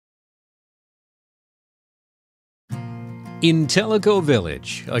In Tellico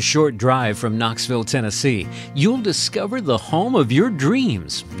Village, a short drive from Knoxville, Tennessee, you'll discover the home of your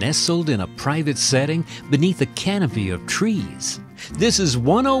dreams, nestled in a private setting beneath a canopy of trees. This is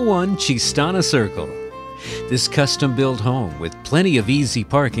 101 Cheestana Cir. This custom-built home with plenty of easy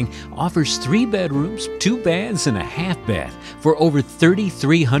parking offers 3 bedrooms, 2 baths, and a half bath for over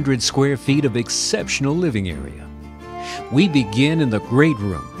 3,300 square feet of exceptional living area. We begin in the great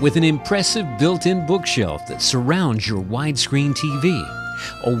room with an impressive built-in bookshelf that surrounds your widescreen TV.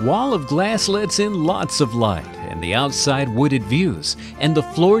 A wall of glass lets in lots of light and the outside wooded views, and the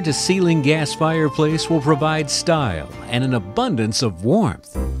floor-to-ceiling gas fireplace will provide style and an abundance of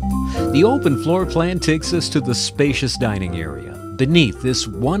warmth. The open floor plan takes us to the spacious dining area beneath this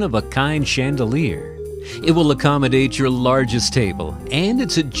one-of-a-kind chandelier. It will accommodate your largest table, and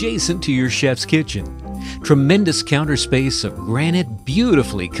it's adjacent to your chef's kitchen. Tremendous counter space of granite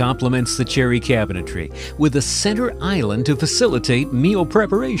beautifully complements the cherry cabinetry, with a center island to facilitate meal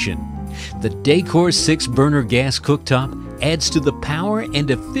preparation. The Decor 6-burner gas cooktop adds to the power and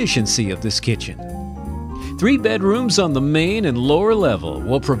efficiency of this kitchen. 3 bedrooms on the main and lower level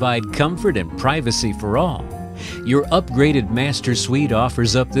will provide comfort and privacy for all. Your upgraded master suite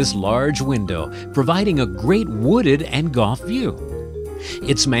offers up this large window, providing a great wooded and golf view.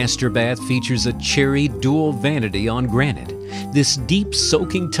 Its master bath features a cherry dual vanity on granite, this deep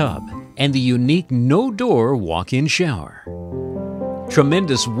soaking tub, and the unique no-door walk-in shower.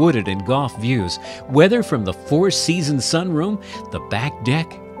 Tremendous wooded and golf views, whether from the 4-season sunroom, the back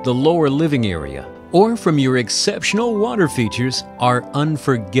deck, the lower living area, or from your exceptional water features, are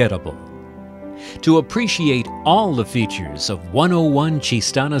unforgettable. To appreciate all the features of 101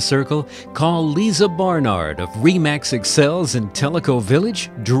 Cheestana Cir, call Lisa Barnard of Remax Excels in Tellico Village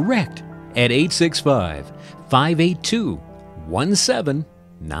direct at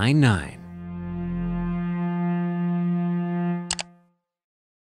 865-582-1799.